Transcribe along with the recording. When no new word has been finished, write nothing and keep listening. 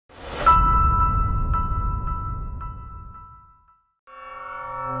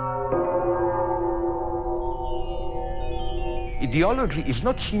Ideology is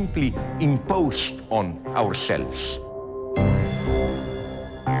not simply imposed on ourselves.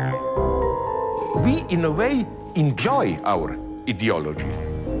 We, in a way, enjoy our ideology.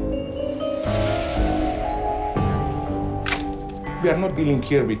 We are not dealing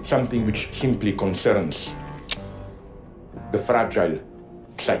here with something which simply concerns the fragile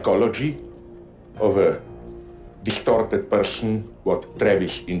psychology of a distorted person, what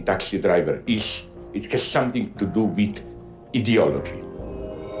Travis in Taxi Driver is. It has something to do with ideology.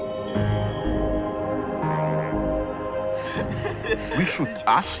 We should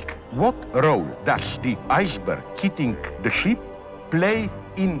ask, what role does the iceberg hitting the ship play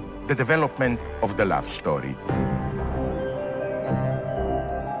in the development of the love story?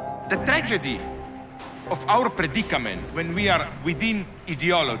 The tragedy of our predicament when we are within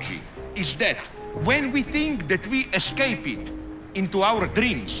ideology is that when we think that we escape it into our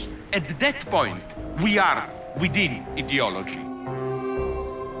dreams, at that point we are within ideology.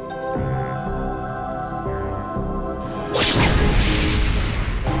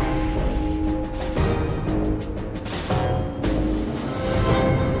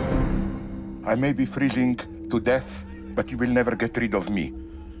 I may be freezing to death, but you will never get rid of me.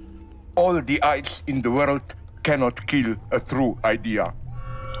 All the ice in the world cannot kill a true idea.